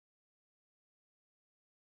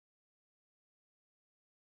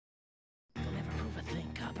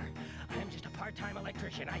part-time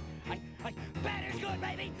electrician. Bad is good,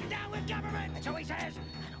 baby. Down with government. And so he says,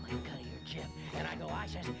 I don't like the cut of your chip. And I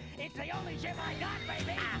says, it's the only chip I got,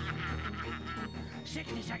 baby.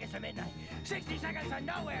 60 seconds to midnight. 60 seconds to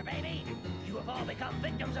nowhere, baby. You have all become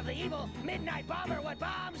victims of the evil midnight bomber. What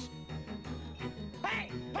bombs?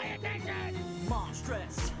 Hey, pay attention!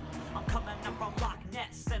 Monstrous. I'm coming up from Loch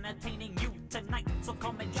Ness, entertaining you tonight. So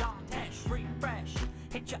call me John Tesh. Refresh,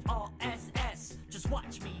 hit your RSS. Just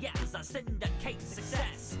watch me as I syndicate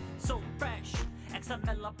success. So fresh,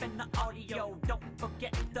 XML up in the audio. Don't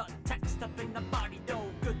forget the text up in the body though.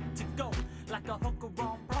 Good to go, like a hooker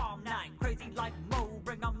on prom night. Crazy like Mo,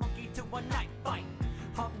 bring a monkey to a night fight.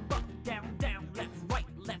 Hop up, down, down, left,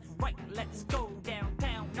 right, let's go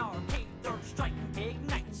downtown. Arcade, third strike,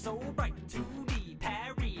 ignite, so bright. 2D,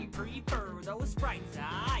 parry, prefer those sprites.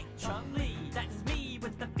 Aight, Chun-Li, that's me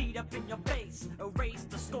with the feet up in your face. Erase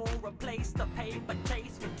the score, replace the paper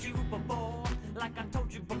chase with you before. Like I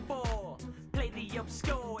told you before, play the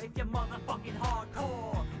obscure if you're motherfucking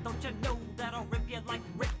hardcore. Don't you know that I'll rip you like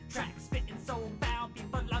rip tracks? Fitting so foul,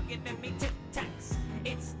 people are giving me tic-tacs.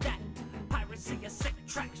 It's that piracy of sick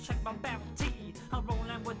tracks, check my bounty. I'm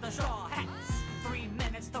rolling with the straw hats. 3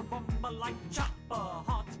 minutes to rumble like chopper.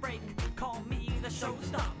 Hearts break, call me the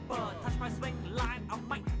showstopper. Touch my swing line, I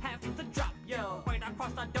might have to drop you right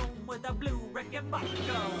across the dome with a blue Rickenbacker.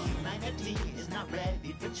 Humanity is not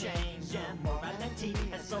ready for change, and morality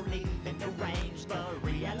has only been arranged. But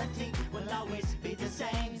reality will always be the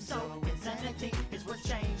same, so insanity is what's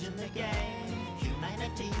changing the game.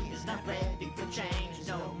 Humanity is not ready for change,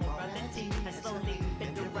 no morality has only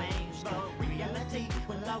been arranged. But reality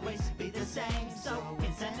will always be the same, so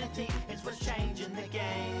insanity is what's changing the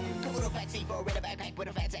game. Come with a backseat for in a backpack with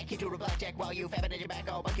a fat sack. You do a blackjack while you fapping at your back.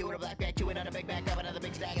 I'll buck you with a black bag, chewing on a big back, up another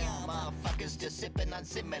big stack. Y'all motherfuckers just sipping on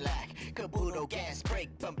Similac. Caboodle, gas, brake,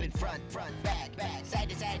 bumping front, back, side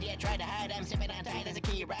to side, yeah, try to hide. I'm sipping on tight as a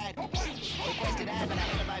key ride. Requested hide, but I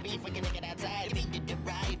handle my beef, we can nick it outside. You need to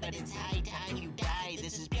ride, but it's high time you die.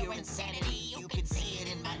 This is pure insanity, you can see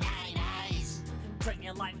it in my 9 eyes. Drain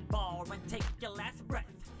your life bar and take your last breath.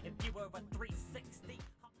 If you were a 360.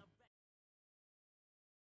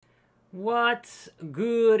 What's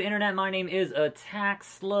good, Internet? My name is Attack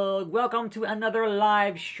Slug. Welcome to another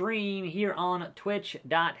live stream here on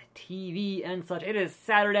twitch.tv and such. It is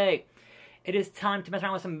Saturday. It is time to mess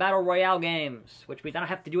around with some Battle Royale games, which means I don't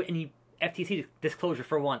have to do any FTC disclosure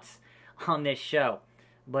for once on this show.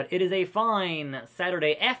 But it is a fine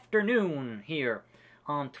Saturday afternoon here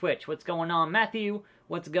on Twitch. What's going on, Matthew?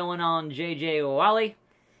 What's going on, JJ Wally?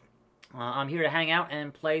 I'm here to hang out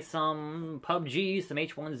and play some PUBG, some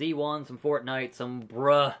H1Z1, some Fortnite, some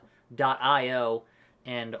bruh.io,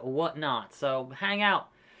 and whatnot. So, hang out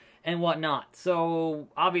and whatnot. So,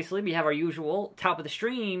 obviously, we have our usual top of the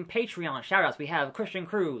stream Patreon shoutouts. We have Christian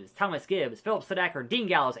Cruz, Thomas Gibbs, Philip Sadaker, Dean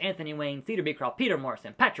Gallows, Anthony Wayne, Cedar Beecroft, Peter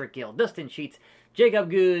Morrison, Patrick Gill, Dustin Sheets,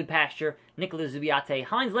 Jacob Goodpasture, Nicholas Zubiate,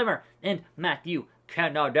 Heinz Limmer, and Matthew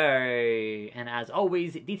Kennedy. And as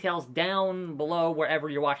always, details down below wherever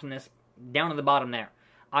you're watching this, down at the bottom there.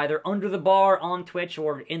 Either under the bar on Twitch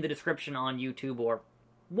or in the description on YouTube or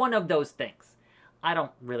one of those things. I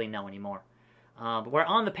don't really know anymore. But we're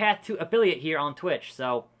on the path to affiliate here on Twitch,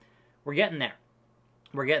 so we're getting there.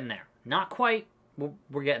 We're getting there. Not quite,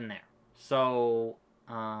 we're getting there. So,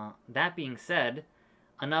 that being said,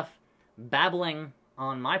 enough babbling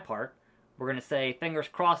on my part. We're going to say, fingers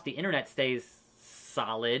crossed the internet stays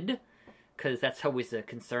solid, because that's always a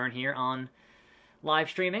concern here on live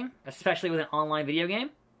streaming, especially with an online video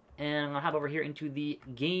game. And I'm going to hop over here into the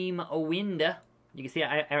game window. You can see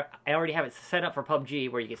I already have it set up for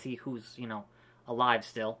PUBG, where you can see who's, alive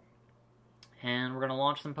still. And we're going to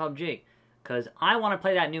launch some PUBG, because I want to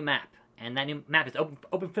play that new map. And that new map is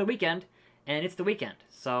open for the weekend, and it's the weekend.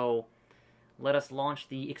 So let us launch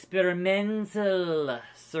the experimental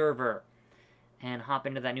server and hop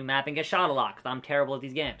into that new map and get shot a lot, because I'm terrible at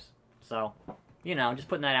these games. So, just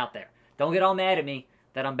putting that out there. Don't get all mad at me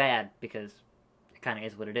that I'm bad, because it kind of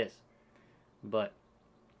is what it is. But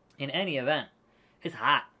in any event, it's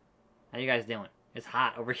hot. How you guys doing? It's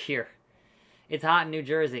hot over here. It's hot in New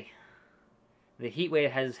Jersey. The heat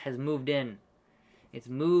wave has moved in. It's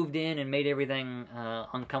moved in and made everything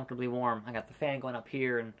uncomfortably warm. I got the fan going up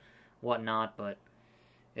here and whatnot, but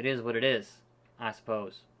it is what it is, I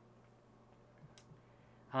suppose.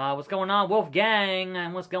 What's going on, Wolfgang?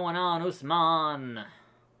 And what's going on, Usman?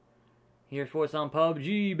 Here for some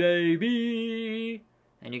PUBG, baby!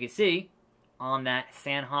 And you can see on that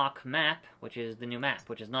Sandhawk map, which is the new map,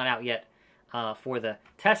 which is not out yet for the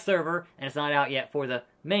test server, and it's not out yet for the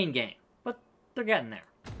main game. But they're getting there.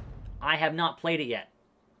 I have not played it yet.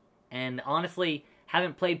 And honestly,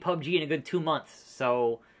 haven't played PUBG in a good 2 months,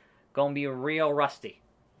 so gonna be real rusty.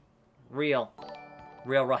 Real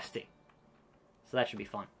rusty. So that should be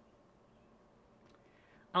fun.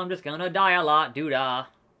 I'm just gonna die a lot. Doo-dah.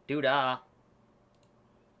 Doo-dah.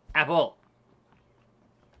 Apple.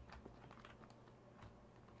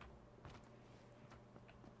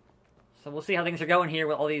 So we'll see how things are going here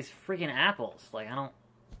with all these freaking apples. Like, I don't...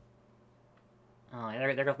 Oh,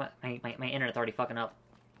 there goes my internet's already fucking up.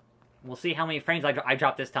 We'll see how many frames I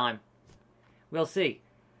drop this time. We'll see.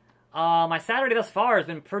 My Saturday thus far has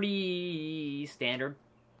been pretty standard.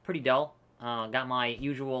 Pretty dull. Got my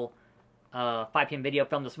usual 5 p.m. video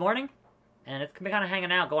filmed this morning. And it's been kind of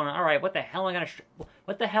hanging out going, alright, what the hell am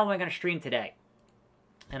I gonna stream today?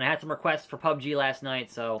 And I had some requests for PUBG last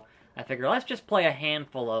night, so I figured let's just play a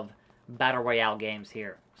handful of Battle Royale games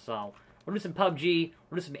here. So, we'll do some PUBG,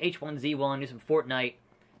 we'll do some H1Z1, do some Fortnite,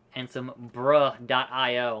 and some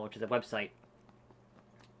bruh.io, which is a website.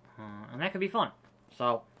 And that could be fun.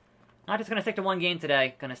 So, not just going to stick to one game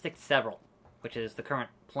today, going to stick to several, which is the current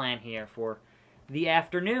plan here for the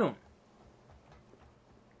afternoon.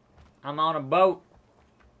 I'm on a boat.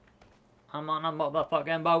 I'm on a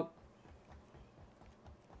motherfucking boat.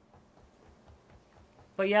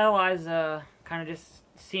 But yeah, otherwise, kind of just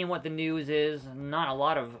seeing what the news is. Not a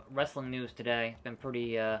lot of wrestling news today. It's been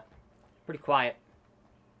pretty quiet.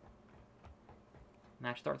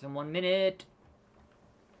 Match starts in 1 minute.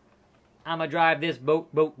 I'ma drive this boat.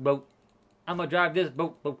 I'ma drive this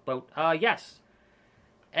boat. Yes.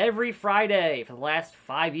 Every Friday for the last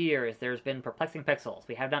 5 years, there's been Perplexing Pixels.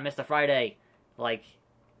 We have not missed a Friday, like,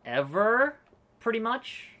 ever, pretty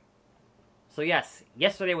much. So yes,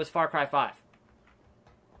 yesterday was Far Cry 5.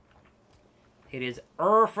 It is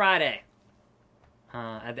Friday.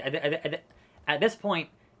 At this point,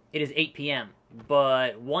 it is 8 p.m.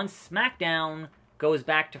 But once SmackDown goes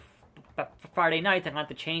back to Friday nights, I'm going to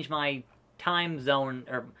have to change my time zone,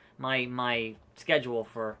 or my schedule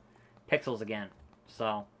for Pixels again.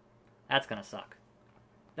 So, that's going to suck.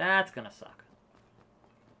 That's going to suck.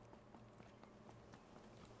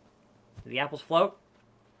 Do the apples float?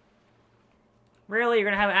 Really? You're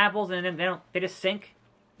going to have apples and then they just sink?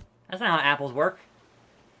 That's not how apples work.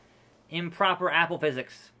 Improper apple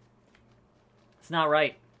physics. It's not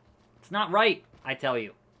right. It's not right, I tell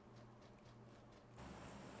you.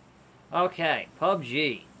 Okay,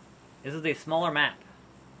 PUBG. This is a smaller map.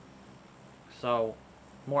 So,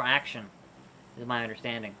 more action, is my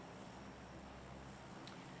understanding.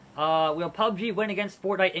 Will PUBG win against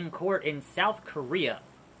Fortnite in court in South Korea?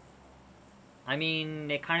 I mean,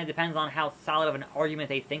 it kind of depends on how solid of an argument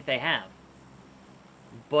they think they have.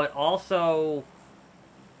 But also,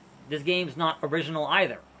 this game's not original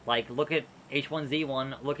either. Like, look at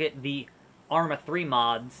H1Z1, look at the Arma 3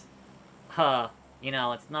 mods. You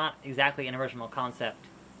know, it's not exactly an original concept.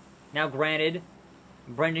 Now, granted,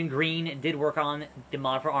 Brendan Green did work on the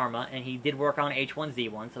mod for Arma, and he did work on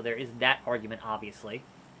H1Z1, so there is that argument, obviously.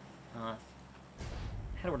 Head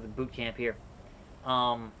over to the boot camp here.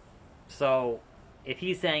 So, if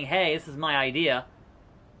he's saying, hey, this is my idea,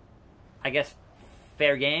 I guess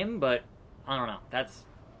fair game, but I don't know.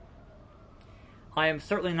 I am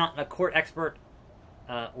certainly not a court expert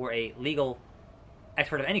or a legal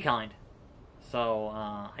expert of any kind, so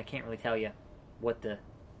I can't really tell you what the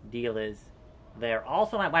deal is there.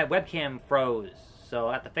 Also, my webcam froze, so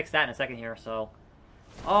I have to fix that in a second here. So,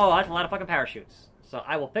 oh, that's a lot of fucking parachutes. So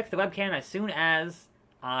I will fix the webcam as soon as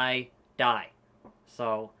I die.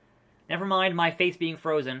 So, never mind my face being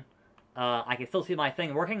frozen. I can still see my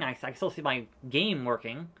thing working. I can still see my game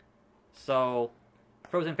working. So,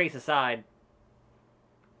 frozen face aside,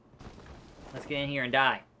 let's get in here and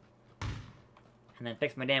die. And then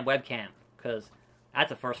fix my damn webcam, because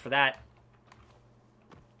that's a first for that.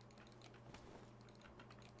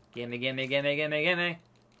 Gimme, gimme, gimme, gimme, gimme.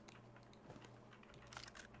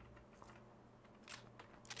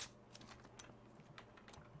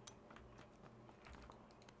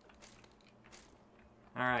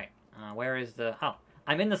 Alright, where is the... Oh,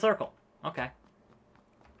 I'm in the circle. Okay.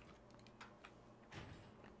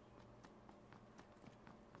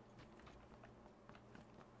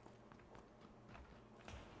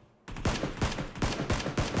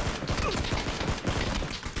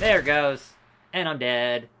 There it goes. And I'm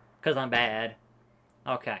dead. Because I'm bad.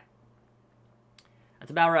 Okay.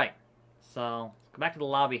 That's about right. So, let's go back to the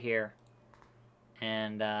lobby here.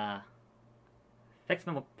 And, fix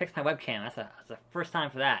my webcam. That's the first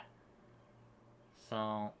time for that.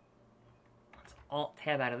 So, let's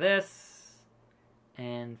Alt-Tab out of this.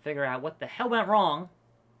 And figure out what the hell went wrong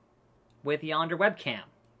with yonder webcam.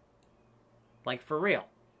 Like, for real.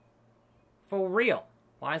 For real.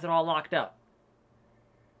 Why is it all locked up?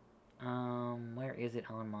 Where is it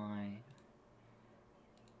on my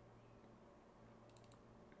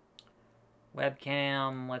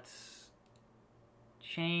webcam? Let's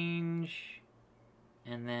change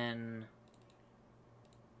and then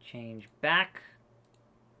change back,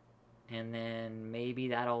 and then maybe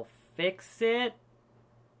that'll fix it.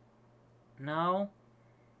 No,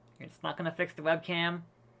 it's not gonna fix the webcam.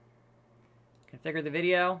 Configure the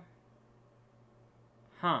video.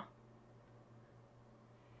 Huh.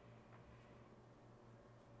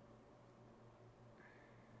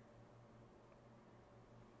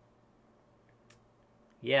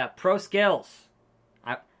 Yeah, pro skills.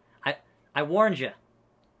 I warned you.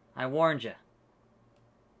 I warned you.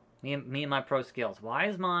 Me and my pro skills. Why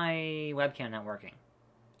is my webcam not working?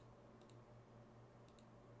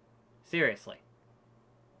 Seriously.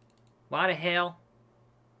 Why the hell?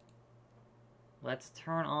 Let's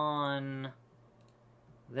turn on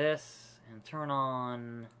this and turn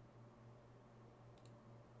on...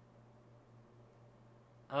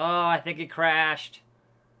 Oh, I think it crashed.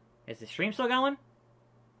 Is the stream still going?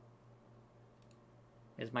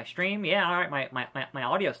 Is my stream? Yeah, alright, my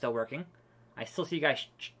audio's still working. I still see you guys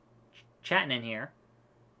chatting in here.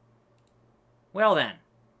 Well then,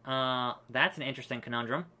 that's an interesting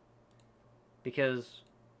conundrum. Because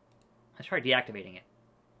let's try deactivating it.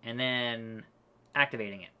 And then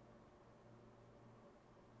activating it.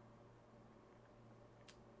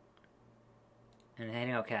 And then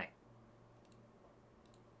hitting OK.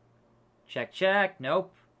 Check, check.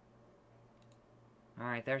 Nope.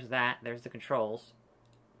 Alright, there's that. There's the controls.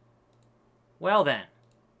 Well then.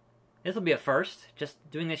 This will be a first. Just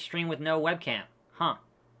doing this stream with no webcam. Huh.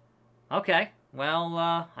 Okay. Well,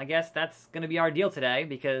 I guess that's going to be our deal today,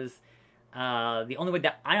 because the only way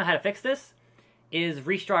that I know how to fix this is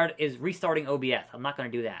restarting OBS. I'm not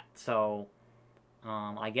going to do that. So,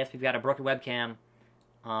 I guess we've got a broken webcam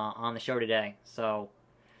on the show today. So,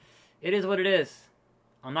 it is what it is.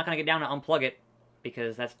 I'm not going to get down to unplug it,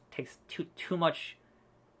 because that takes too much...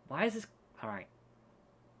 Why is this... Alright.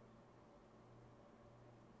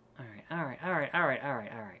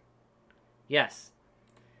 Alright. Yes.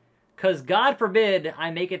 Because God forbid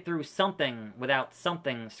I make it through something without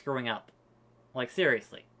something screwing up. Like,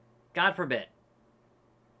 seriously. God forbid.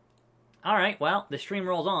 Alright, well, the stream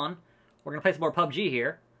rolls on. We're going to play some more PUBG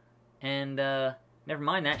here. And, never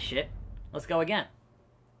mind that shit. Let's go again.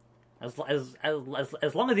 As long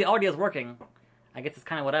as the audio is working, I guess it's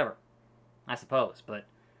kind of whatever. I suppose. But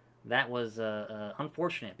that was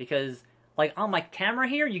unfortunate, because... Like, on my camera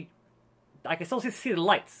here, I can still see the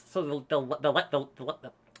lights. So the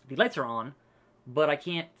lights are on, but I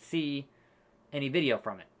can't see any video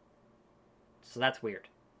from it. So that's weird.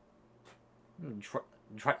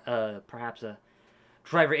 Perhaps a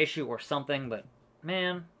driver issue or something, but,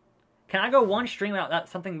 man. Can I go one stream without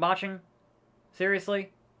something botching?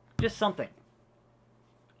 Seriously? Just something.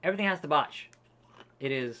 Everything has to botch.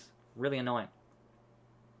 It is really annoying.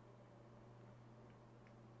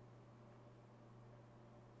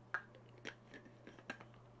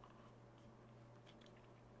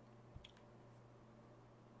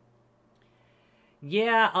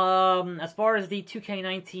 Yeah, as far as the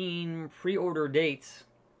 2K19 pre-order dates,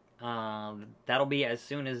 that'll be as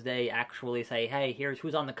soon as they actually say, hey, here's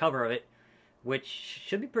who's on the cover of it, which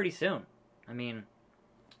should be pretty soon. I mean,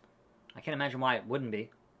 I can't imagine why it wouldn't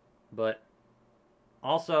be, but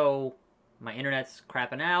also, my internet's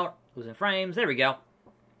crapping out, losing frames. There we go.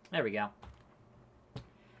 There we go.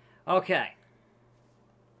 Okay.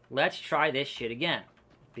 Let's try this shit again,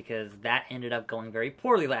 because that ended up going very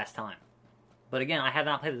poorly last time. But again, I have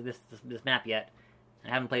not played this map yet. I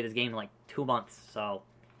haven't played this game in like 2 months, so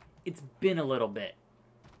it's been a little bit.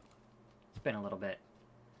 It's been a little bit.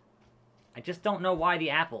 I just don't know why the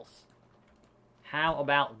apples. How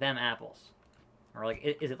about them apples? Or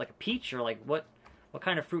like, is it like a peach, or like what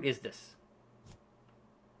kind of fruit is this?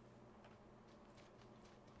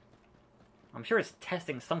 I'm sure it's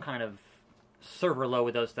testing some kind of server load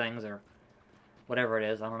with those things, or whatever it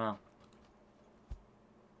is. I don't know.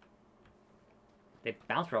 They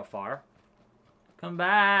bounce real far. Come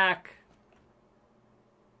back!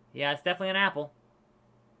 Yeah, it's definitely an apple.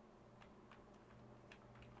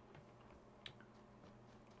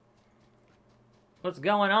 What's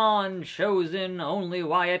going on, chosen only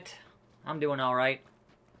Wyatt? I'm doing alright.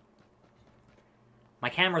 My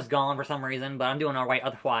camera's gone for some reason, but I'm doing alright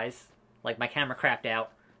otherwise. Like, my camera crapped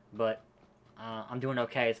out, but I'm doing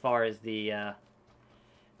okay as far as the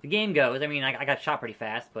game goes. I mean, I got shot pretty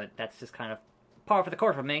fast, but that's just kind of par for the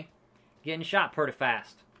course for me. Getting shot pretty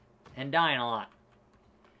fast. And dying a lot.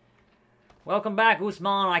 Welcome back,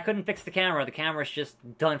 Usman. I couldn't fix the camera. The camera's just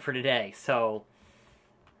done for today, so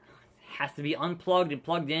it has to be unplugged and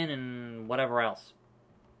plugged in and whatever else.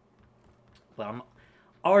 But I'm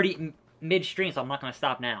already mid-stream, so I'm not going to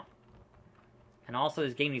stop now. And also,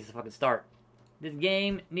 this game needs to fucking start. This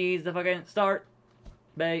game needs to fucking start,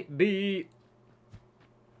 baby.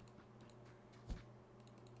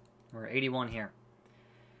 We're 81 here.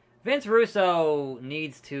 Vince Russo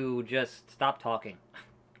needs to just stop talking.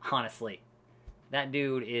 Honestly. That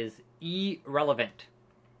dude is irrelevant.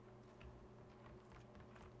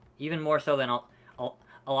 Even more so than a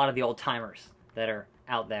lot of the old-timers that are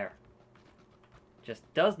out there. Just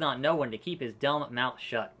does not know when to keep his dumb mouth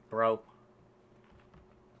shut, bro.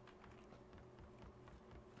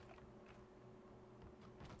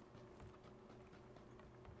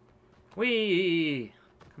 Whee!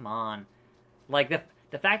 Come on. Like,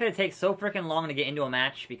 the fact that it takes so freaking long to get into a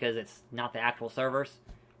match because it's not the actual servers,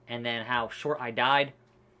 and then how short I died.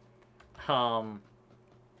 Because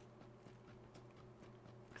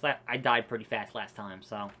I died pretty fast last time,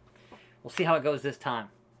 so we'll see how it goes this time.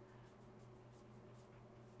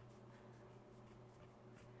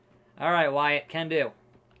 Alright, Wyatt, can do.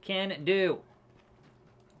 Can do.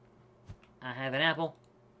 I have an apple.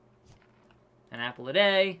 An apple a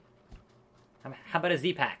day. How about a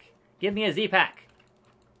Z-Pack? Give me a Z-Pack.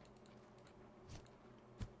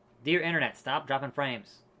 Dear Internet, stop dropping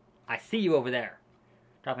frames. I see you over there.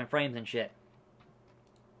 Dropping frames and shit.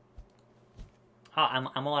 Oh, I'm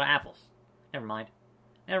all out of apples. Never mind.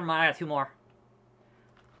 Never mind, I got 2 more.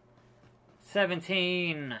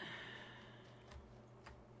 17.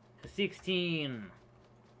 16.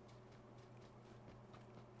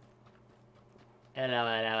 Hello,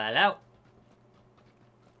 hello, hello.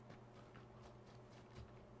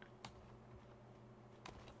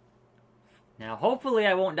 Now, hopefully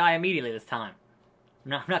I won't die immediately this time. I'm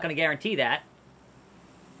not going to guarantee that.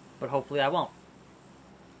 But hopefully I won't.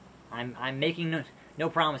 I'm making no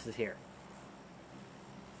promises here.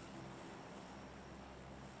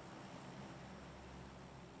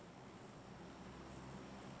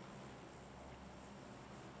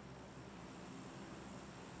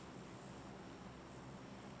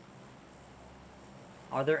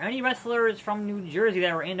 Are there any wrestlers from New Jersey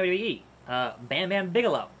that were in WWE? Bam Bam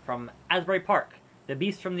Bigelow from Asbury Park. The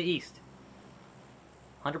Beast from the East.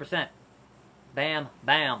 100%. Bam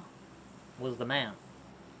Bam was the man.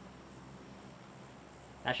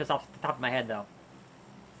 That's just off the top of my head, though.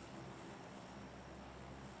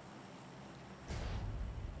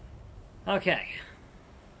 Okay.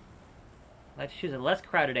 Let's choose a less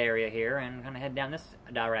crowded area here and kind of head down this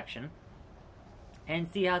direction. And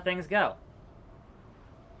see how things go.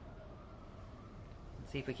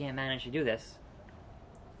 See if we can't manage to do this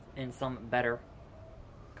in some better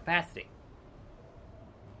capacity.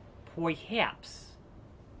 Perhaps.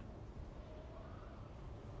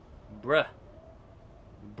 Bruh.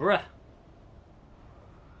 Bruh.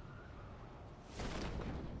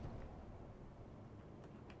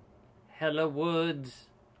 Hella woods.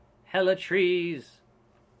 Hella trees.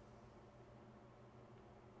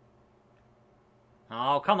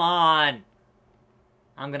 Oh, come on.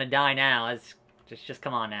 I'm gonna die now. It's just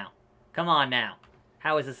come on now. Come on now.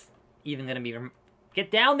 How is this even gonna be... Get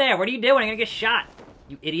down there! What are you doing? I'm gonna get shot!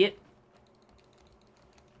 You idiot.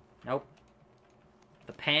 Nope.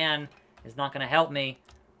 The pan is not gonna help me.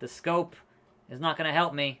 The scope is not gonna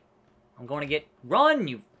help me. I'm going to get... Run,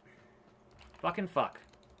 you... Fucking fuck.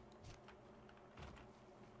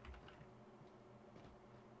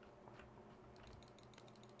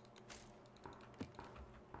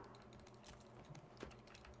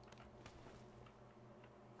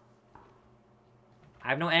 I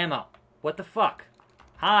have no ammo. What the fuck?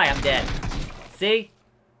 Hi, I'm dead. See?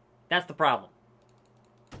 That's the problem.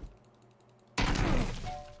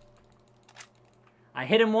 I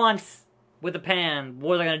hit him once with a pan. What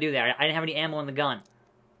was I gonna do there? I didn't have any ammo in the gun.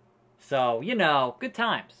 So, you know, good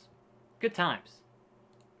times. Good times.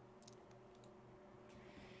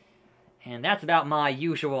 And that's about my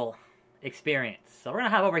usual experience. So we're gonna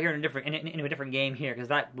hop over here into a different game here, because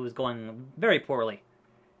that was going very poorly.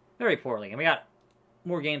 Very poorly. And we got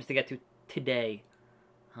more games to get to today.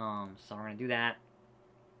 So we're gonna do that.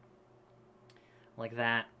 Like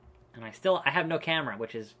that. And I have no camera,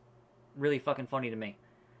 which is really fucking funny to me.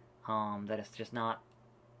 That it's just not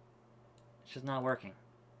working.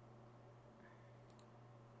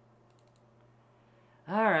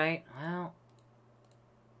 Alright, well,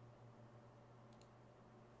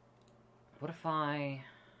 what if I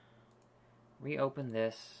reopen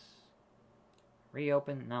this?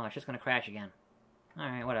 Reopen? No, it's just gonna crash again.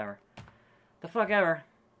 Alright, whatever. The fuck ever.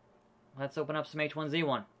 Let's open up some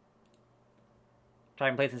H1Z1. I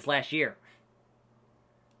haven't played since last year.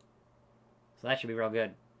 So that should be real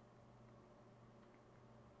good.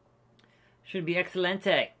 Should be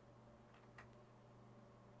excelente.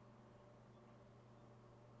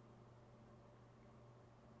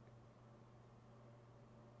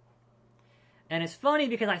 And it's funny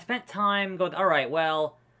because I spent time going, alright,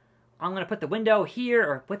 well, I'm going to put the window here,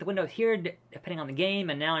 or put the window here, depending on the game,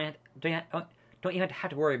 and now I don't even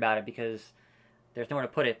have to worry about it because there's nowhere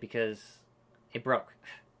to put it because it broke.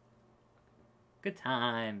 Good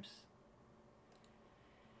times.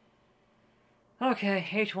 Okay,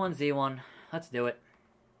 H1Z1. Let's do it.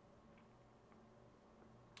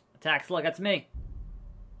 Attack Slug, that's me.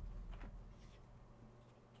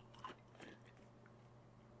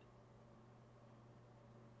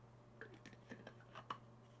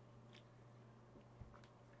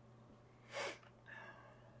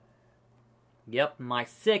 Yep, my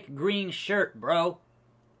sick green shirt, bro.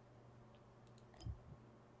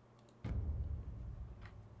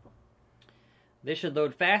 This should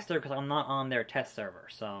load faster because I'm not on their test server,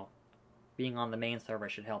 so being on the main server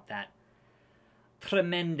should help that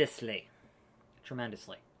tremendously.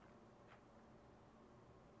 Tremendously.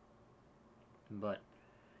 But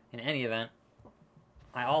in any event,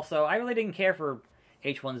 I really didn't care for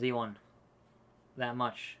H1Z1 that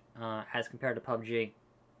much as compared to PUBG.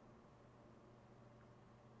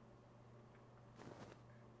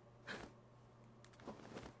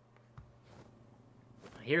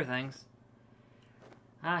 I hear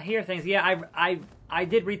things. Yeah, I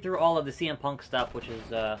did read through all of the CM Punk stuff, which is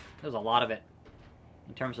there was a lot of it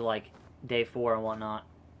in terms of like day 4 and whatnot.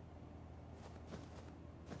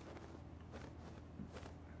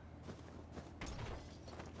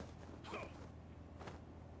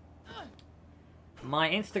 My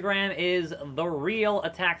Instagram is The Real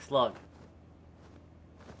Attack Slug.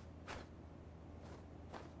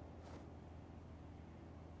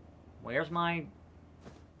 Where's my...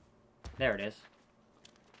 There it is.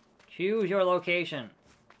 Choose your location.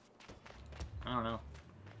 I don't know.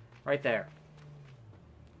 Right there.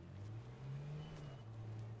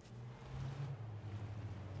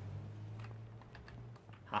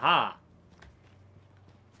 Haha.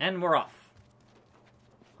 And we're off.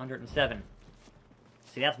 107.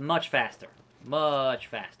 See, that's much faster. Much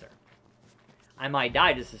faster. I might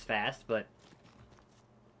die just as fast, but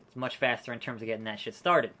it's much faster in terms of getting that shit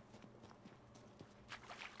started.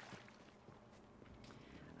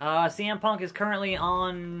 CM Punk is currently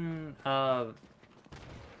on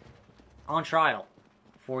trial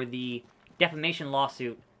for the defamation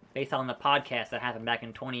lawsuit based on the podcast that happened back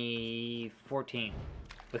in 2014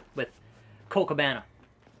 with Colt Cabana,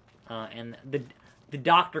 and the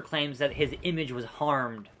doctor claims that his image was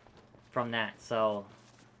harmed from that, so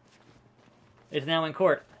it's now in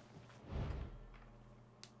court.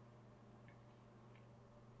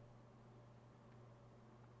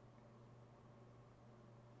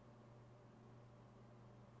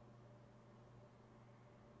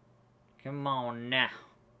 Come on now.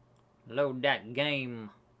 Load that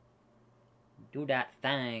game. Do that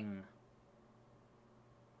thing.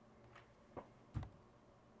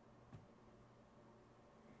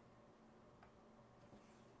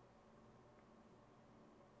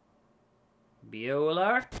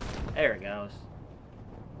 Bueller. There it goes.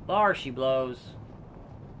 There she blows.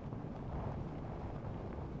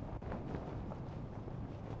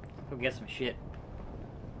 Go get some shit.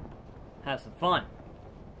 Have some fun.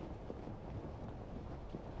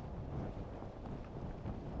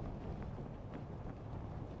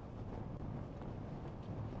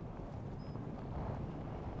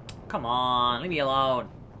 Come on, leave me alone.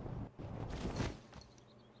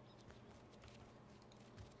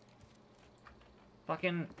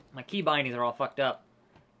 Fucking, my key bindings are all fucked up.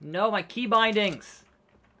 No, my key bindings!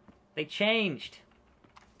 They changed.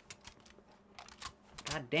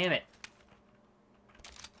 God damn it.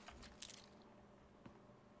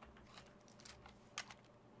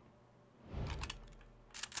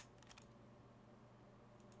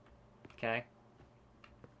 Okay.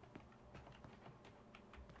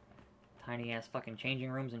 Tiny ass fucking changing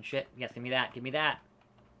rooms and shit. Yes, give me that. Give me that.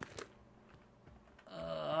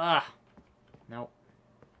 Nope.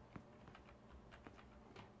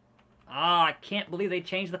 Ah, I can't believe they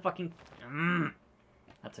changed the fucking...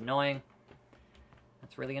 That's annoying.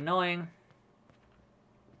 That's really annoying.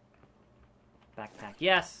 Backpack,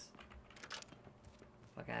 yes.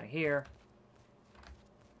 Fuck out of here.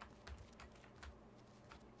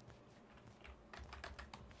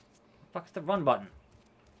 Fuck's the run button?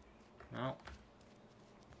 No.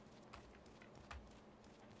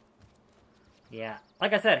 Yeah.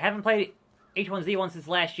 Like I said, haven't played H1Z1 since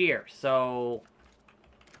last year, so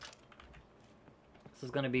This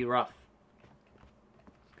is gonna be rough.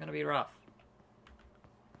 It's gonna be rough.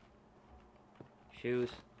 Shoes.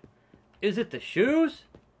 Is it the shoes?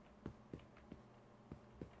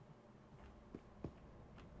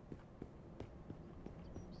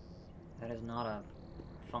 That is not a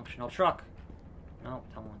functional truck. No,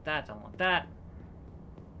 don't want that, don't want that.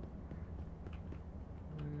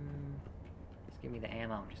 Just give me the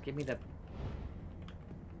ammo. Just give me the...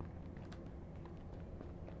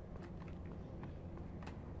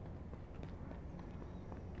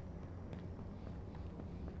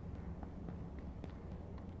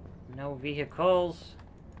 No vehicles.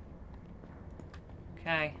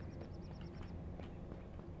 Okay.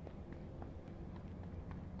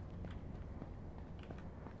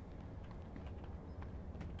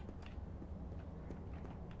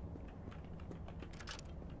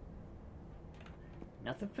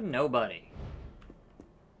 Nothing for nobody.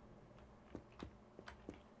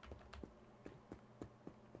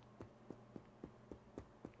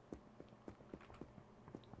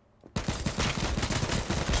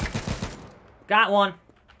 Got one.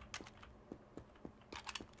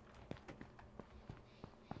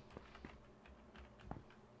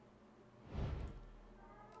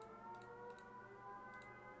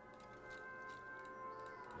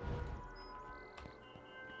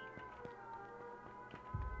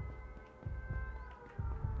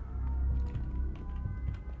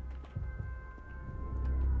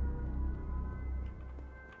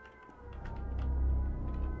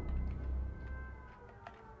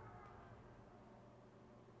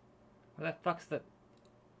 Where the fuck's the...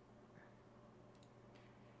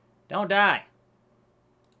 Don't die.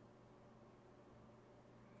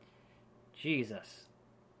 Jesus.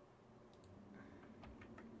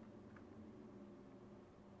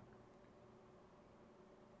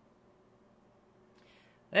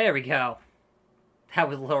 There we go. That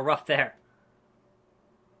was a little rough there.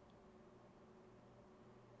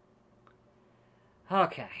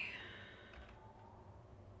 Okay.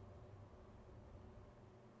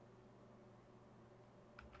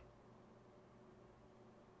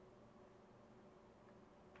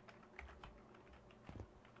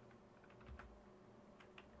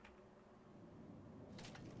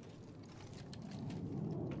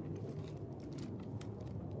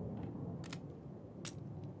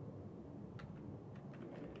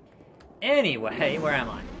 Anyway, where am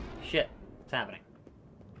I? Shit, what's happening?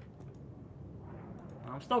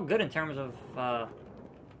 I'm still good in terms of, where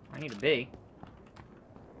I need to be.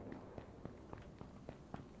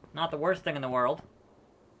 Not the worst thing in the world.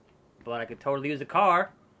 But I could totally use a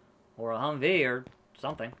car. Or a Humvee or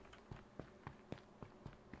something.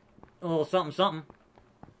 A little something something.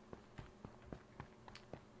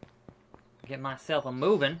 Get myself a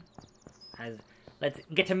moving. Let's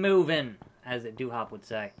get to moving, as Doo-Hop would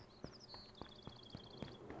say.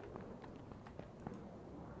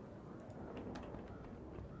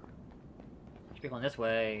 Should be going this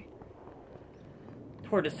way.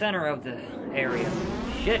 Toward the center of the area.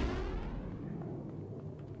 Shit!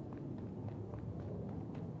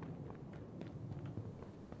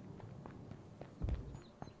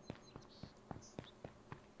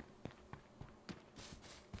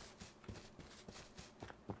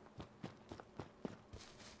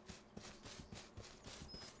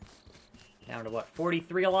 Down to what,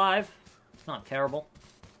 43 alive? It's not terrible.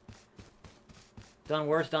 Done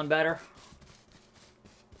worse, done better.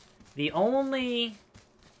 The only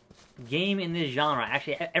game in this genre I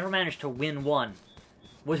actually ever managed to win one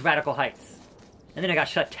was Radical Heights. And then it got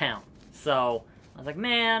shut down. So, I was like,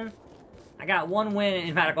 man, I got one win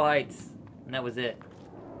in Radical Heights. And that was it.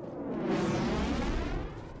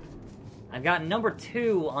 I've gotten number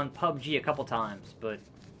 2 on PUBG a couple times, but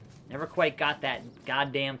never quite got that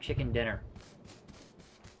goddamn chicken dinner.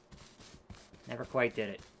 Never quite did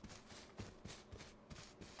it.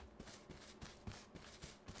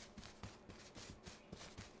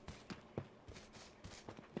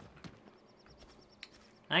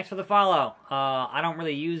 Thanks for the follow. I don't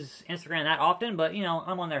really use Instagram that often, but, you know,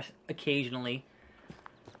 I'm on there occasionally.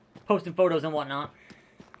 Posting photos and whatnot.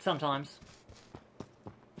 Sometimes.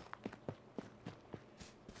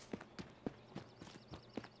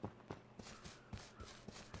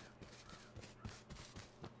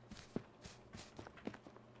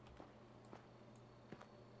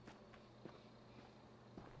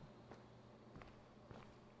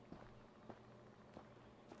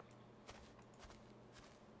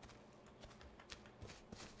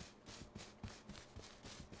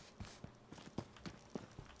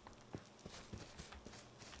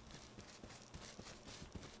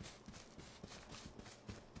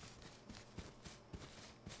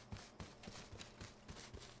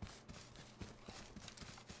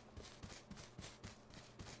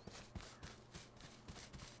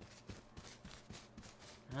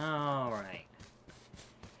 Alright.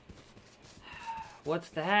 What's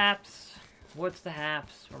the haps? What's the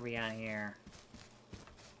haps? What are we got here?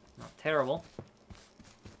 Not terrible.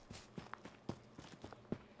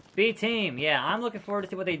 B team, yeah, I'm looking forward to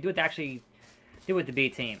see what they do with actually do with the B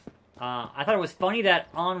team. I thought it was funny that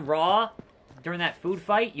on Raw, during that food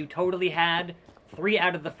fight, you totally had 3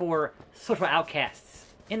 out of the 4 social outcasts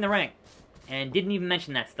in the ring, and didn't even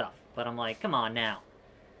mention that stuff. But I'm like, come on now.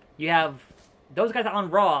 You have those guys on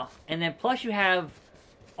Raw, and then plus you have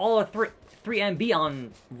all of 3MB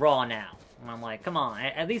on Raw now. And I'm like, come on,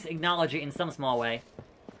 at least acknowledge it in some small way.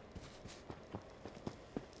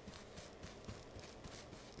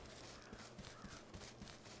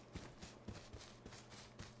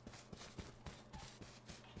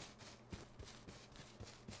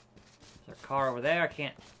 Is there a car over there? I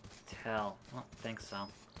can't tell. I don't think so.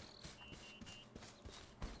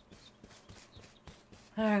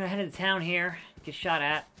 Alright, I'm gonna head to town here, get shot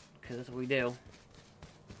at, because that's what we do.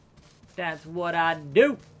 That's what I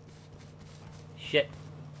do! Shit.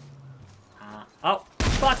 Oh,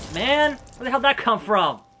 fuck, man! Where the hell did that come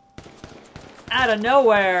from? Out of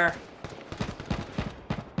nowhere!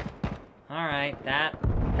 Alright, that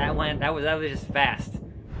was just fast.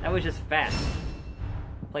 That was just fast.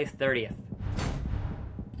 Place 30th.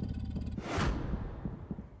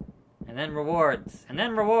 And then rewards. And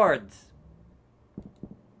then rewards!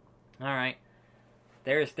 Alright.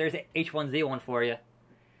 There's H1Z1 for you.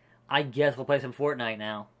 I guess we'll play some Fortnite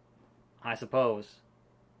now. I suppose.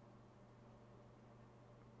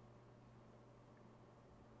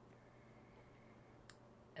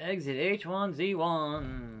 Exit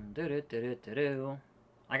H1Z1. Do-do-do-do-do-do.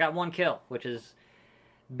 I got 1 kill, which is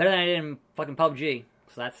better than I did in fucking PUBG.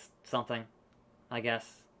 So that's something, I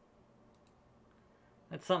guess.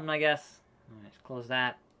 That's something, I guess. Alright, let's close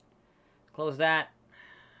that. Close that.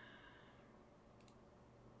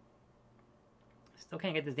 Still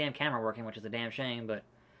can't get this damn camera working, which is a damn shame, but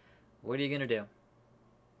what are you gonna do?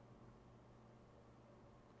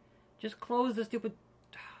 Just close the stupid...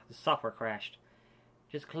 The software crashed.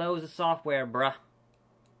 Just close the software, bruh.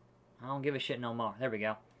 I don't give a shit no more. There we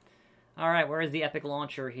go. Alright, where is the Epic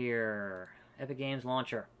Launcher here? Epic Games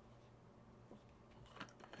Launcher.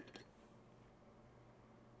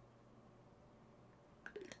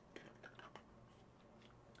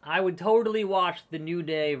 I would totally watch the New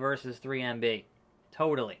Day versus 3MB.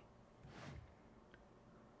 Totally.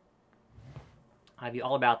 I'd be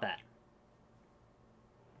all about that.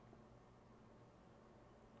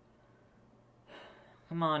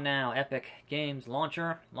 Come on now, Epic Games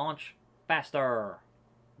Launcher. Launch faster.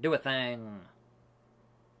 Do a thing.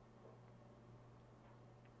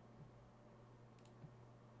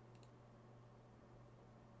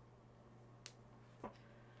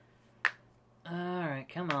 Alright,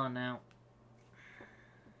 come on now.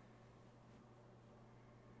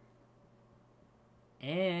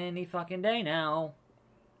 Any fucking day now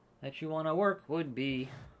that you want to work would be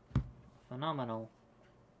phenomenal.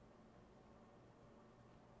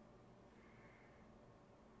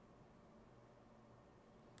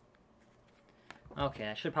 Okay,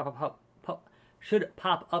 I should pop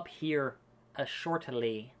up here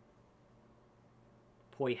shortly.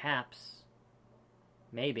 Perhaps.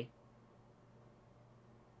 Maybe.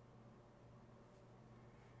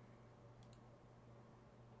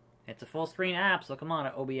 It's a full screen app, so come on,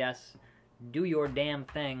 OBS. Do your damn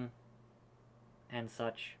thing. And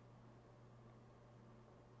such.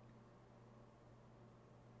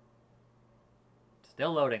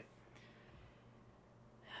 Still loading.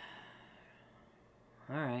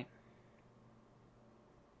 Alright.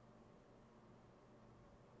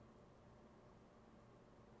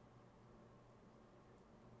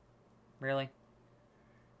 Really?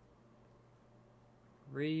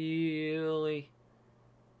 Really?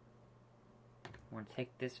 Won't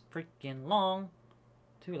take this freaking long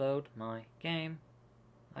to load my game.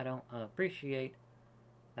 I don't appreciate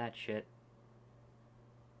that shit.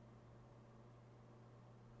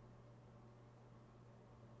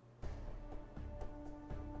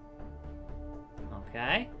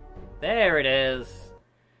 Okay. There it is.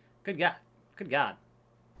 Good God. Good God.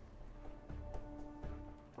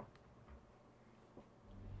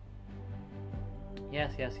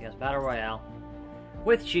 Yes, yes, yes. Battle Royale.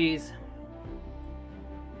 With cheese.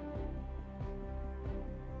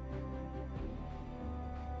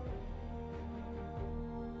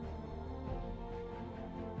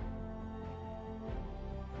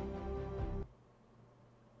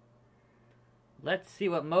 Let's see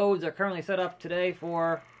what modes are currently set up today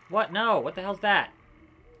for... What? No! What the hell's that?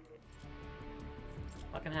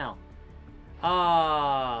 Fucking hell.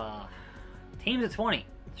 Teams of 20.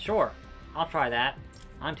 Sure. I'll try that.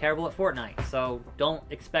 I'm terrible at Fortnite, so don't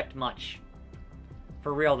expect much.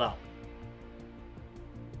 For real, though.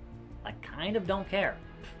 I kind of don't care,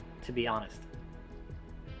 to be honest.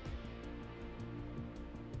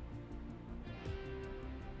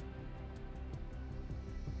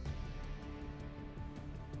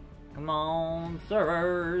 Come on,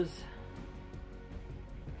 servers.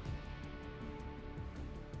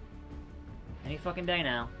 Any fucking day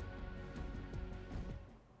now.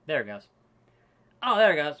 There it goes. Oh,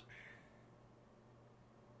 there it goes.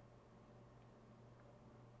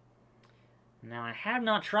 Now, I have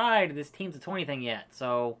not tried this Teams of 20 thing yet,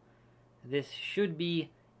 so this should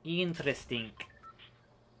be interesting.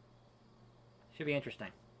 Should be interesting.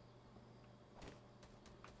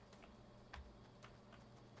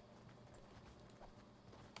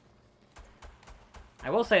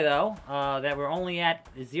 I will say, though, that we're only at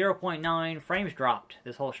 0.9 frames dropped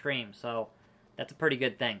this whole stream, so that's a pretty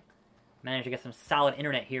good thing. Managed to get some solid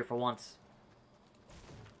internet here for once.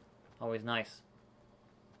 Always nice.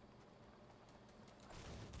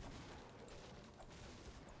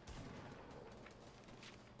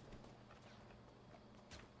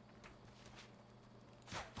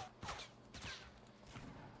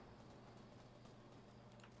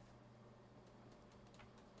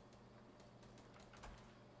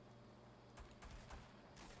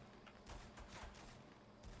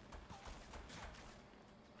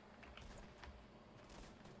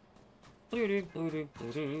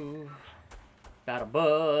 Battle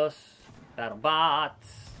bus, battle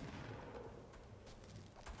bots.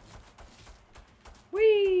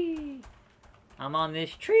 Whee! I'm on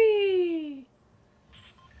this tree.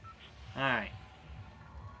 All right.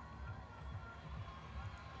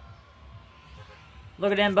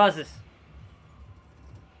 Look at them buses.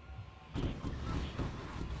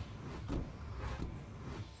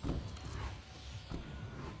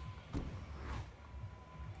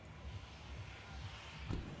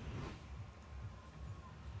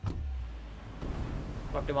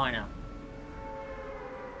 Fuck do I know?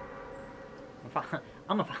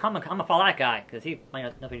 I'm gonna follow that guy because he might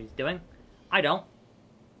know what he's doing. I don't.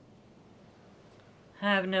 I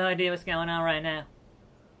have no idea what's going on right now.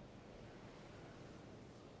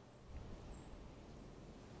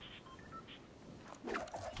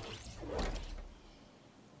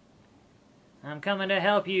 I'm coming to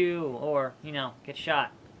help you, or, you know, get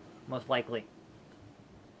shot, most likely.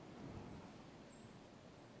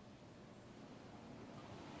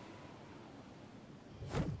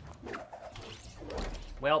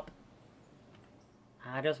 Welp.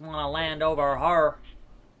 I just want to land over her.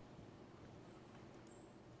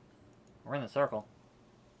 We're in the circle.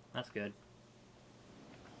 That's good.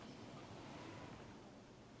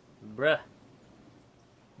 Bruh.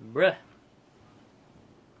 Bruh.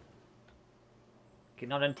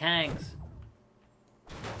 Getting out in tanks.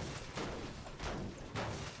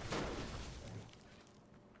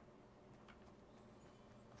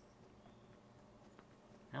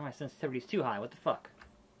 Now my sensitivity's too high. What the fuck?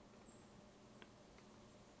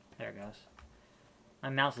 There it goes. My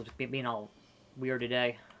mouse is being all weird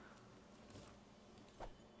today.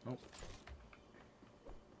 Oh.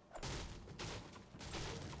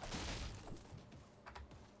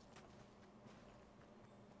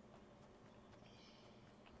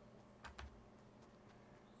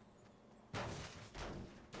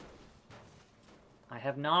 I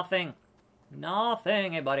have nothing.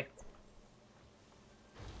 Nothing. Hey, buddy.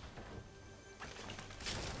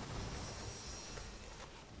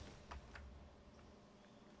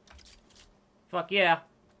 Fuck yeah.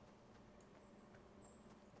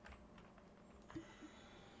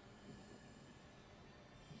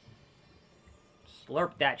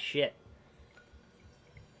 Slurp that shit.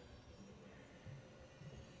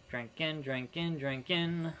 Drinking, drinking,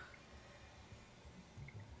 drinking.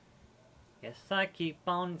 Yes, I keep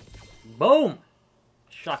on. Boom!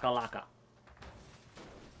 Shakalaka.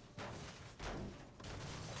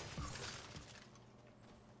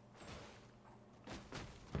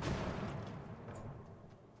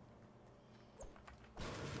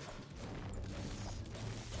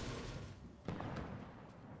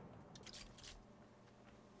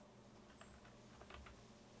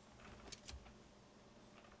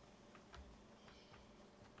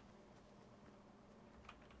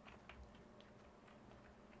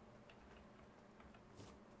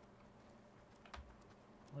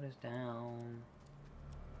 What is down?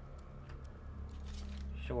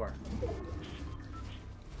 Sure.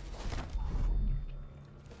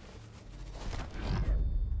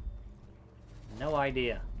 No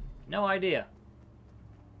idea. No idea.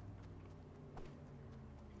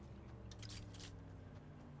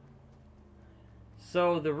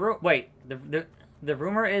 So the wait, The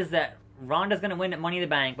rumor is that Ronda's gonna win at Money in the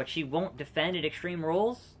Bank, but she won't defend at Extreme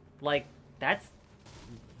Rules? Like, that's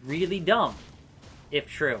really dumb, if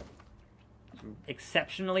true.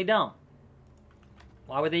 Exceptionally dumb.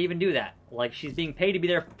 Why would they even do that? Like, she's being paid to be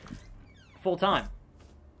there full time.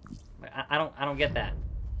 I don't get that.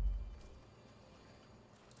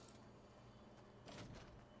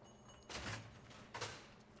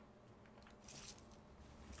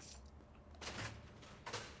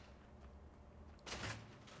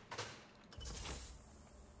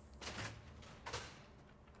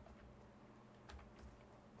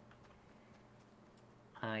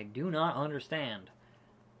 I do not understand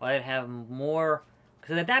why they'd have more.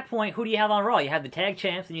 Because at that point, who do you have on Raw? You have the tag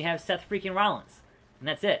champs and you have Seth freaking Rollins. And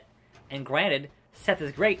that's it. And granted, Seth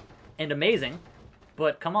is great and amazing,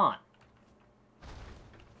 but come on.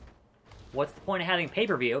 What's the point of having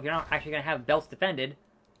pay-per-view if you're not actually going to have belts defended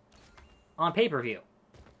on pay-per-view?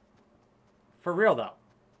 For real, though.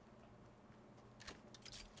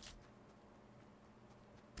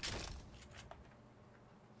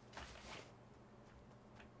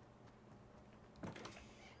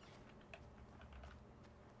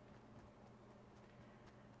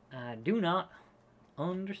 I do not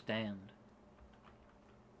understand.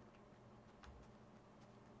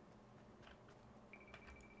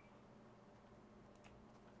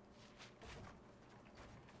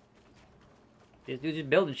 This dude's just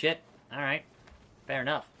building shit. Alright. Fair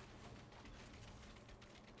enough.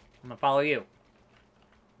 I'm gonna follow you.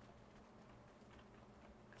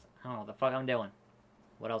 I don't know what the fuck I'm doing.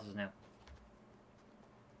 What else is new?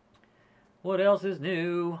 What else is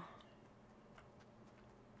new?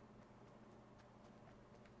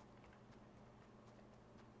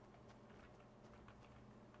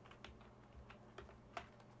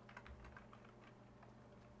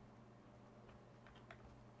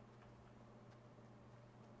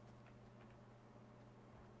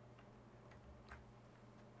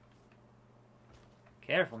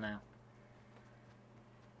 Careful now.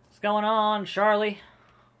 What's going on, Charlie?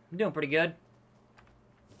 I'm doing pretty good.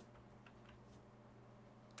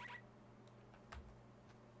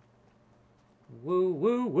 Woo,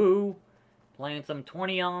 woo, woo. Playing some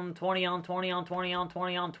 20 on, 20 on, 20 on, 20 on,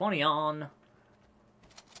 20 on, 20 on.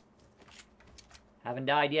 Haven't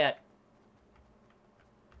died yet.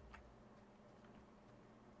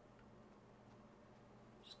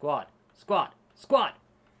 Squad, squad, squad!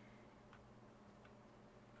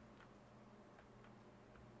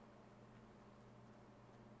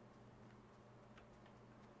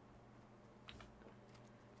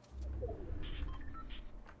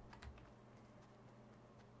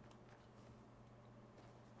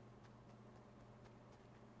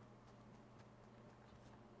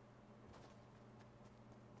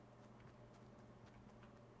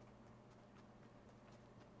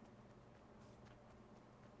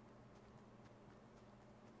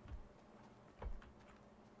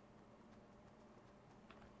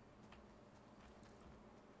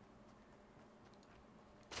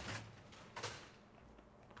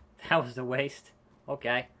 That was a waste.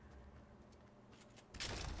 Okay.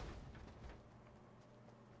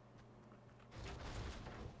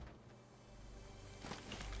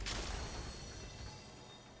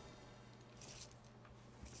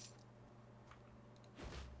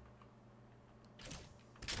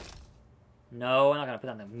 No, I'm not gonna put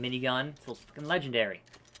on the minigun. It's so fucking legendary.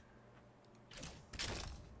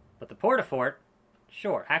 But the Portafort,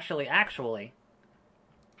 sure. Actually,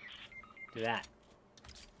 do that.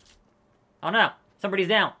 Oh no! Somebody's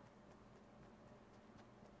down!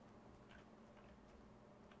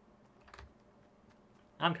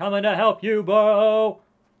 I'm coming to help you, bro!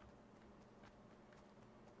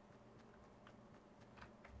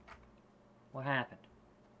 What happened?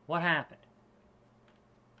 What happened?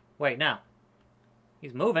 Wait, no.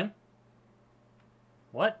 He's moving.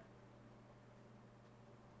 What?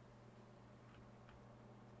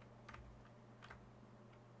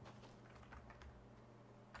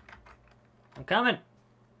 I'm coming.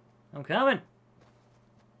 I'm coming.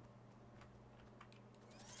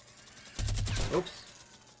 Oops.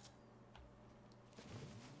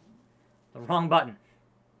 The wrong button.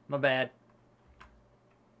 My bad.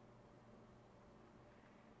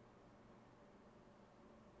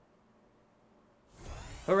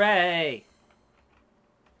 Hooray!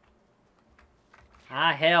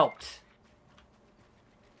 I helped.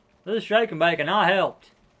 This is Shake and Bacon. I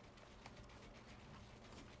helped.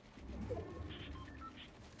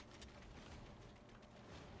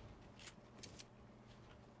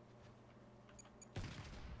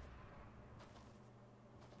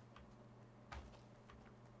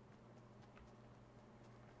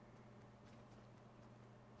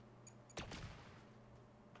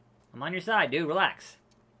 I'm on your side, dude. Relax.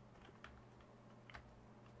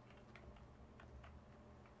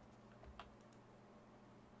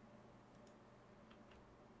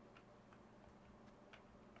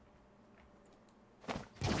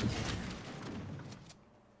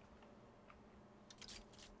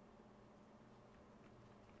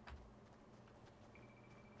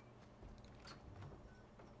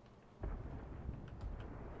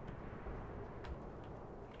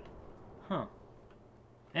 Huh.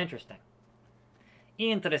 Interesting.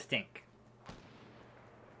 Interesting.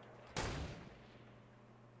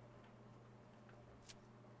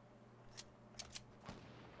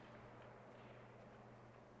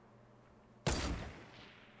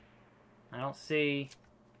 I don't see...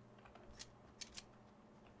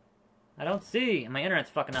 My internet's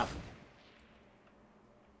fucking up.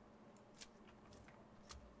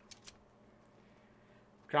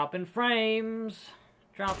 Dropping frames.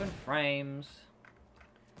 Dropping frames.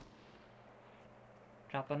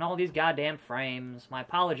 Dropping all these goddamn frames. My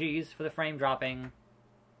apologies for the frame dropping.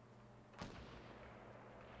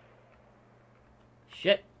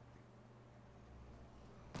 Shit.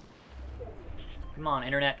 Come on,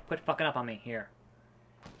 internet. Quit fucking up on me here.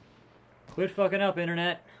 Quit fucking up,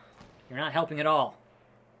 internet. You're not helping at all.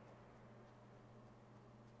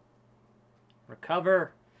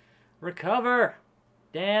 Recover. Recover.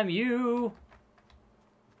 Damn you.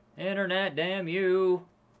 Internet, damn you.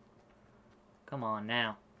 Come on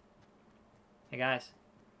now. Hey, guys.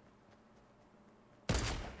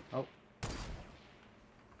 Oh.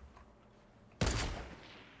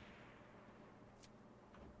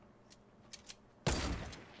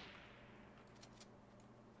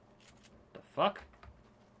 The fuck?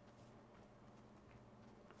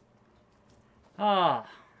 Ah.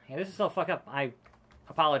 Yeah, this is so fucked up. I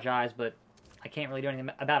apologize, but I can't really do anything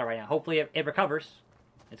about it right now. Hopefully it recovers.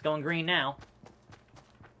 It's going green now.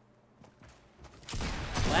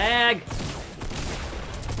 Lag!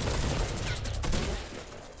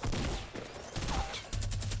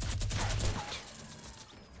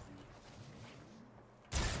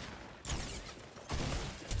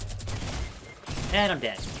 And I'm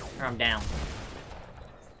dead. Or I'm down.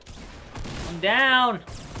 I'm down!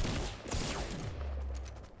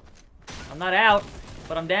 I'm not out,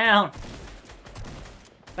 but I'm down.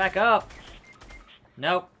 Back up.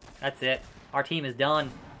 Nope. That's it. Our team is done.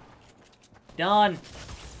 Done.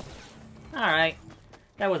 Alright.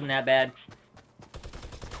 That wasn't that bad.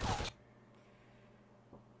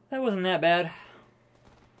 That wasn't that bad.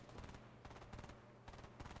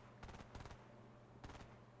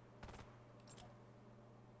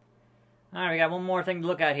 Alright, we got one more thing to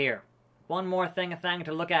look at here. One more thing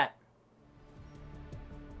to look at.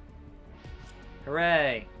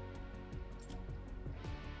 Hooray.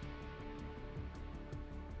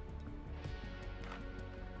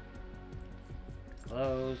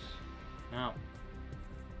 Close. No.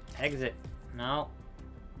 Exit. No.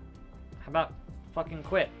 How about fucking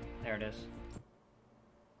quit? There it is.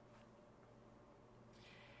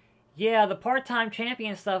 Yeah, the part-time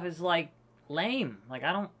champion stuff is, like, lame. Like,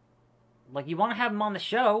 I don't... Like, you want to have them on the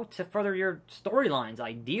show to further your storylines,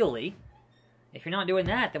 ideally. If you're not doing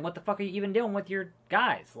that, then what the fuck are you even doing with your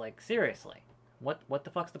guys? Like, seriously. What the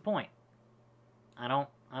fuck's the point? I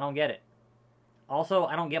don't get it. Also,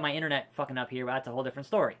 I don't get my internet fucking up here, but that's a whole different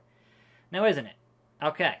story. Now, isn't it?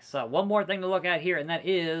 Okay, so one more thing to look at here, and that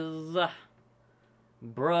is...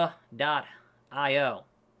 bruh.io.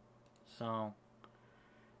 So,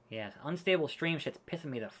 yeah, unstable stream shit's pissing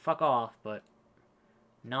me the fuck off, but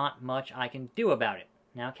not much I can do about it.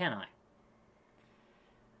 Now, can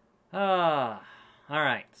I?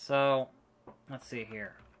 Alright, so, let's see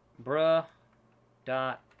here. bruh.io.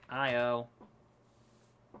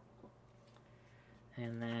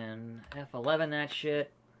 And then F11 that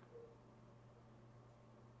shit.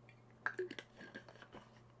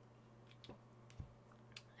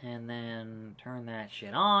 And then turn that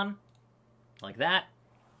shit on. Like that.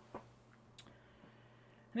 I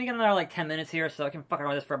think another like 10 minutes here, so I can fuck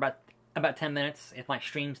around with this for about 10 minutes. If my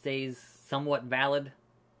stream stays somewhat valid,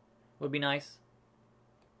 would be nice.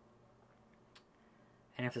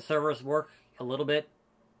 And if the servers work a little bit,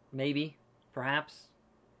 maybe, perhaps,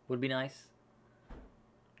 would be nice.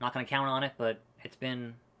 Not gonna count on it, but it's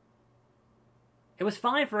been... It was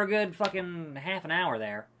fine for a good fucking half an hour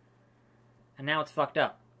there. And now it's fucked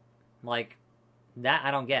up. Like, that I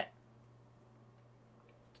don't get.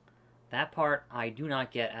 That part I do not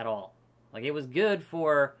get at all. Like, it was good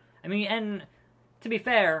for... I mean, and to be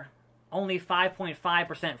fair, only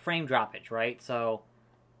 5.5% frame droppage, right? So,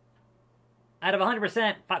 out of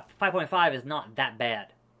 100%, 5.5 is not that bad.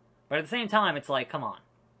 But at the same time, it's like, come on.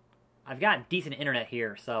 I've got decent internet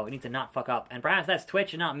here, so it needs to not fuck up. And perhaps that's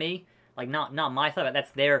Twitch and not me. Like, not my stuff, but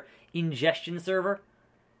that's their ingestion server.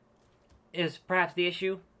 Is perhaps the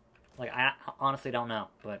issue. Like, I honestly don't know.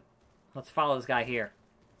 But let's follow this guy here.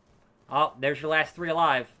 Oh, there's your last 3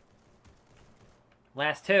 alive.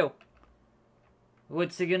 Last 2.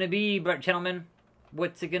 What's it gonna be, gentlemen?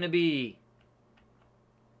 What's it gonna be?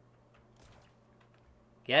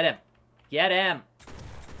 Get him. Get him.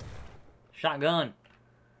 Shotgun.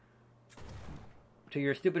 To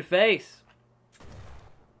your stupid face.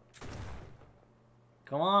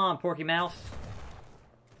 Come on, Porky Mouse.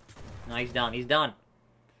 No, he's done. He's done.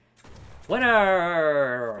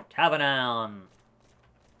 Winner! Tavanown.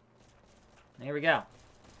 Here we go.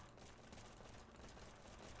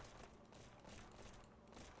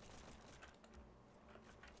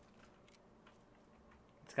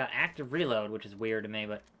 It's got active reload, which is weird to me,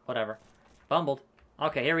 but whatever. Bumbled.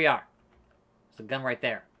 Okay, here we are. There's a gun right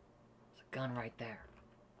there. There's a gun right there.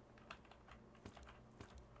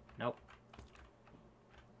 Nope.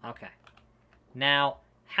 Okay. Now,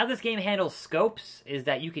 how this game handles scopes is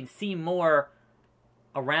that you can see more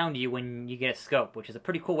around you when you get a scope, which is a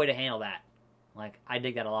pretty cool way to handle that. Like, I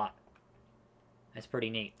dig that a lot. That's pretty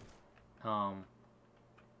neat.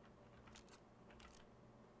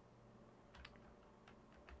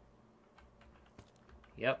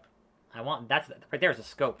 Yep. That's right there's a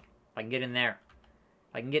scope. If I can get in there.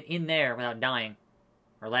 If I can get in there without dying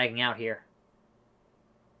or lagging out here,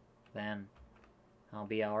 then I'll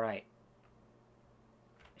be alright.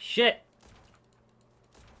 Shit!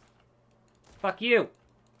 Fuck you!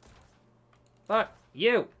 Fuck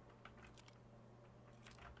you!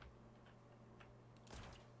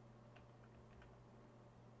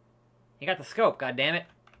 You got the scope, goddammit.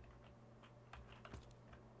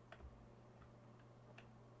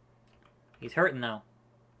 He's hurting, though.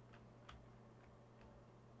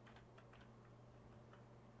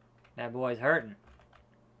 That boy's hurting.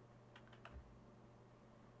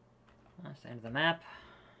 That's the end of the map.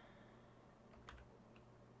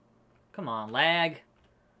 Come on, lag.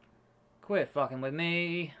 Quit fucking with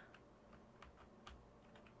me.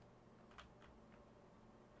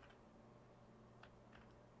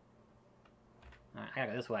 Alright, I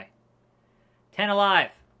gotta go this way. 10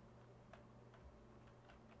 alive.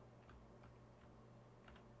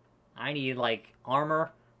 I need, like,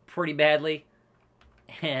 armor pretty badly.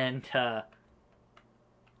 And,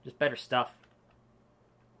 just better stuff.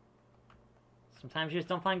 Sometimes you just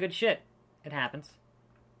don't find good shit. It happens.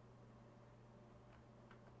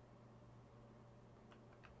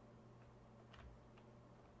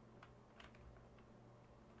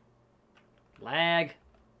 Lag.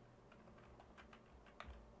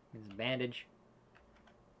 This is a bandage.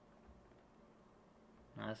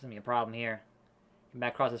 Oh, this is gonna be a problem here. Get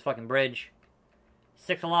back across this fucking bridge.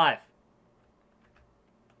 6 alive.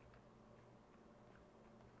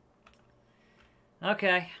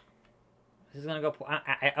 Okay. This is gonna go...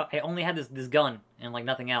 I only had this gun and, like,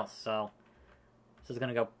 nothing else, so... This is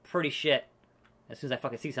gonna go pretty shit as soon as I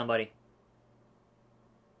fucking see somebody.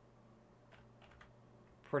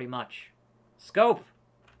 Pretty much. Scope!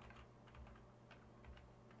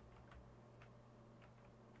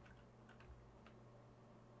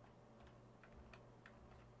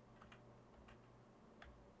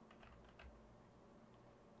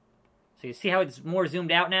 So you see how it's more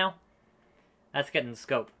zoomed out now? That's getting the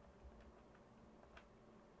scope.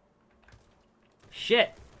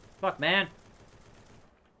 Shit! Fuck, man.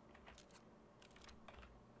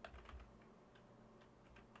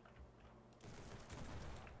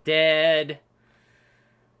 Dead.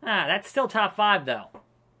 Ah, that's still top 5, though.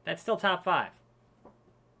 That's still top 5.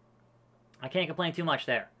 I can't complain too much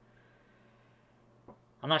there.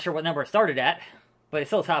 I'm not sure what number it started at, but it's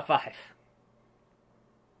still top 5.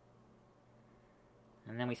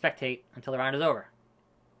 And then we spectate until the round is over.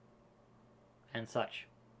 And such.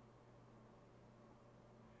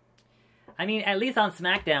 I mean, at least on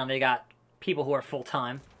SmackDown, they got people who are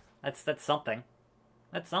full-time. That's something.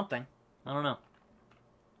 That's something. I don't know.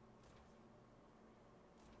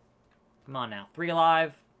 Come on now. 3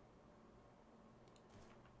 alive.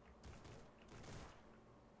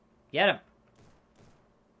 Get him. Is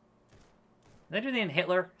that your name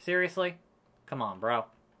Hitler? Seriously? Come on, bro.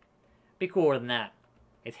 Be cooler than that.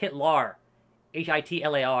 It's Hitlar.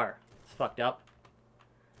 Hitlar. It's fucked up.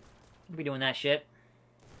 Don't be doing that shit.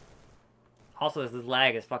 Also, this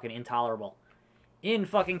lag is fucking intolerable.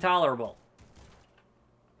 In-fucking-tolerable.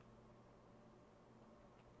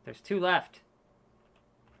 There's 2 left.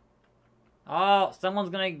 Oh, someone's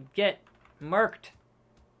gonna get murked.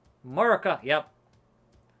 Murka. Yep.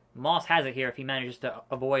 Moss has it here if he manages to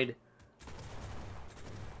avoid.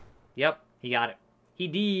 Yep, he got it. He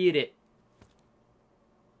did it.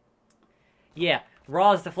 Yeah,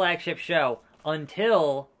 Raw's the flagship show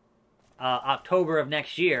until October of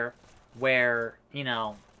next year, where, you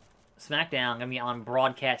know, SmackDown gonna be on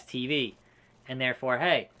broadcast TV, and therefore,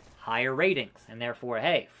 hey, higher ratings, and therefore,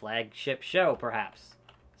 hey, flagship show, perhaps.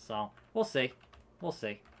 So, we'll see. We'll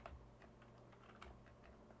see.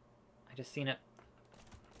 I just seen it.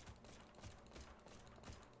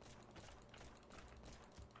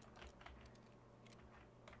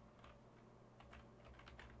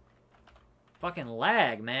 Fucking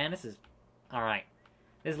lag, man. This is... Alright.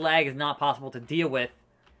 This lag is not possible to deal with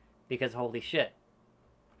because holy shit.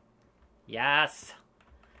 Yes!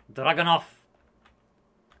 Dragunov!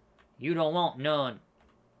 You don't want none.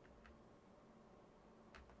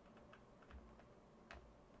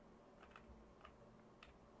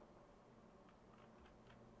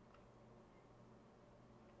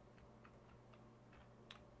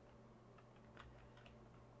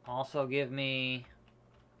 Also give me...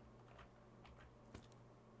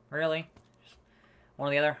 Really? Just one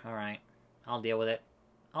or the other? Alright. I'll deal with it.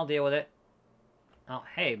 I'll deal with it. Oh,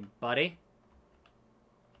 hey, buddy.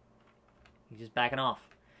 He's just backing off.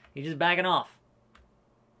 He's just backing off.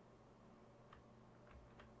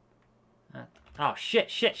 Oh,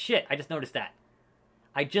 shit, shit, shit. I just noticed that.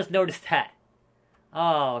 I just noticed that.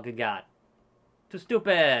 Oh, good God. Too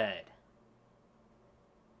stupid.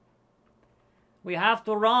 We have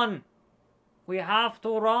to run. We have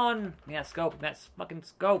to run. Yeah, scope. That's fucking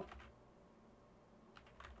scope.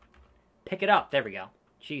 Pick it up. There we go.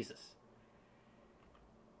 Jesus.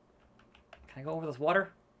 Can I go over this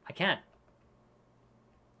water? I can.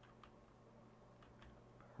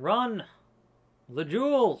 Run. The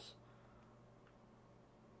jewels.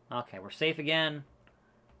 Okay, we're safe again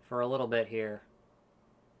for a little bit here.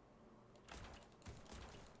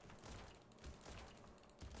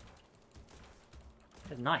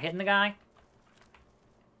 Is not hitting the guy?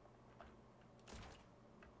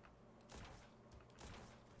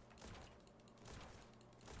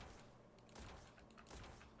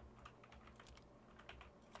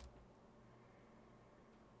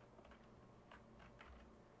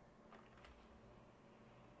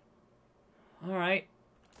 All right.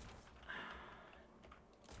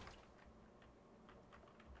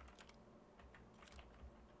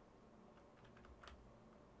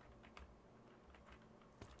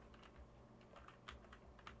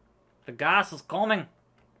 The gas is coming.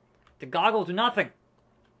 The goggles do nothing.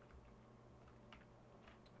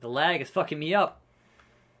 The lag is fucking me up.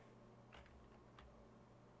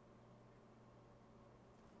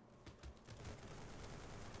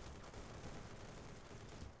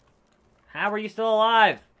 How are you still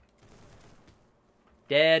alive?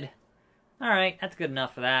 Dead. Alright, that's good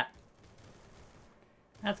enough for that.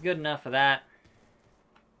 That's good enough for that.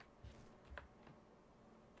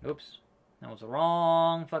 Oops. That was the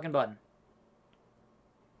wrong fucking button.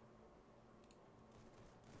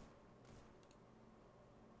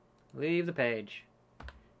 Leave the page.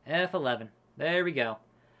 F11. There we go.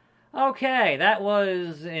 Okay, that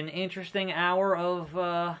was an interesting hour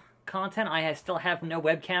of content. I still have no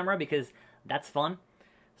web camera because that's fun.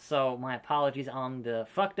 So my apologies on the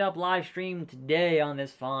fucked up live stream today on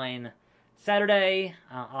this fine Saturday.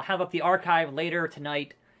 I'll have up the archive later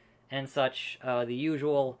tonight and such. The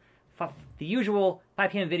usual 5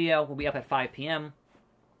 p.m. video will be up at 5 p.m.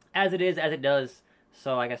 As it is, as it does.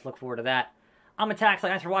 So I guess look forward to that. I'm Attack.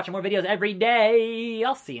 Thanks for watching more videos every day.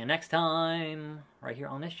 I'll see you next time right here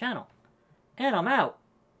on this channel. And I'm out.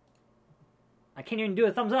 I can't even do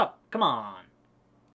a thumbs up. Come on.